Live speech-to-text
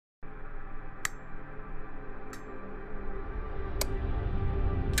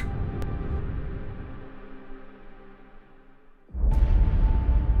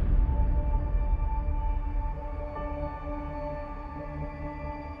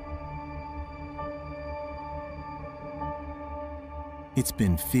It's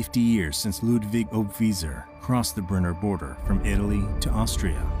been 50 years since Ludwig Obwieser crossed the Brenner border from Italy to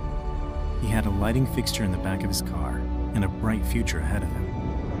Austria. He had a lighting fixture in the back of his car and a bright future ahead of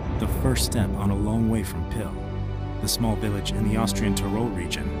him. The first step on a long way from Pill, the small village in the Austrian Tyrol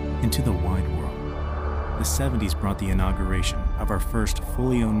region, into the wide world. The 70s brought the inauguration of our first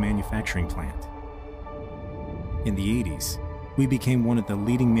fully owned manufacturing plant. In the 80s, we became one of the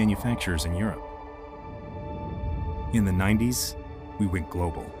leading manufacturers in Europe. In the 90s, we went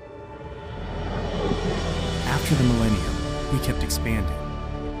global. After the millennium, we kept expanding.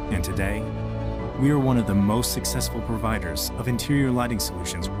 And today, we are one of the most successful providers of interior lighting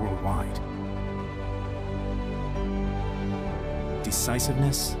solutions worldwide.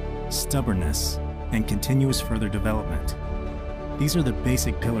 Decisiveness, stubbornness, and continuous further development. These are the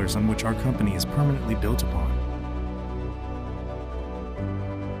basic pillars on which our company is permanently built upon.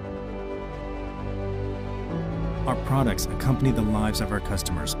 Our products accompany the lives of our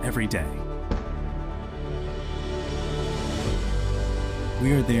customers every day.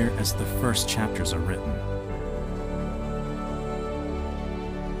 We are there as the first chapters are written.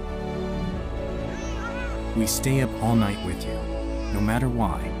 We stay up all night with you, no matter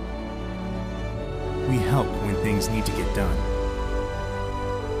why. We help when things need to get done.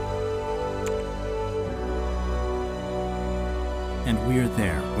 And we are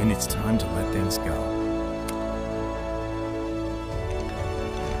there when it's time to let things go.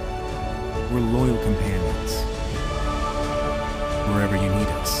 We're loyal companions, wherever you need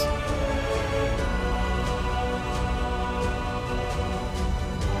us.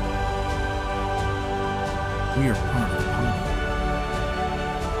 We are part of the party.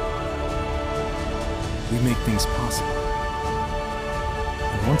 We make things possible.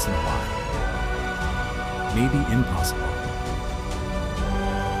 And once in a while, maybe impossible.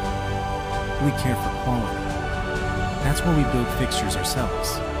 We care for quality. That's why we build fixtures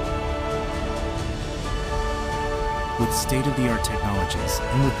ourselves. With state-of-the-art technologies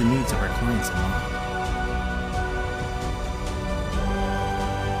and with the needs of our clients in mind.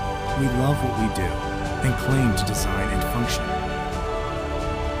 We love what we do and claim to design and function.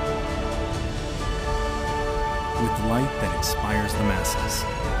 With light that inspires the masses.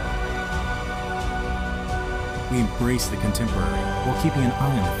 We embrace the contemporary while keeping an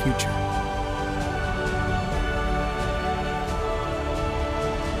eye on the future.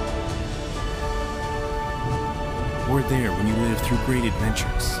 We're there when you live through great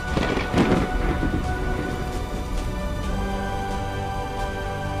adventures.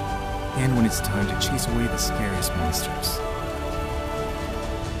 And when it's time to chase away the scariest monsters.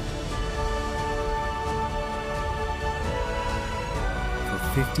 For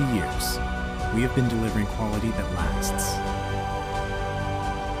 50 years, we have been delivering quality that lasts.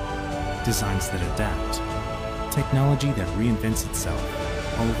 Designs that adapt. Technology that reinvents itself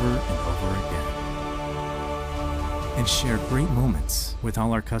over and over again. And share great moments with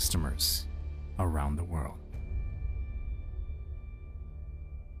all our customers around the world.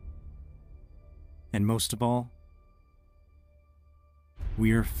 And most of all,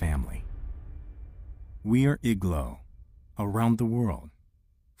 we are family. We are EGLO, around the world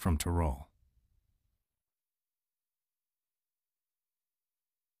from Tyrol.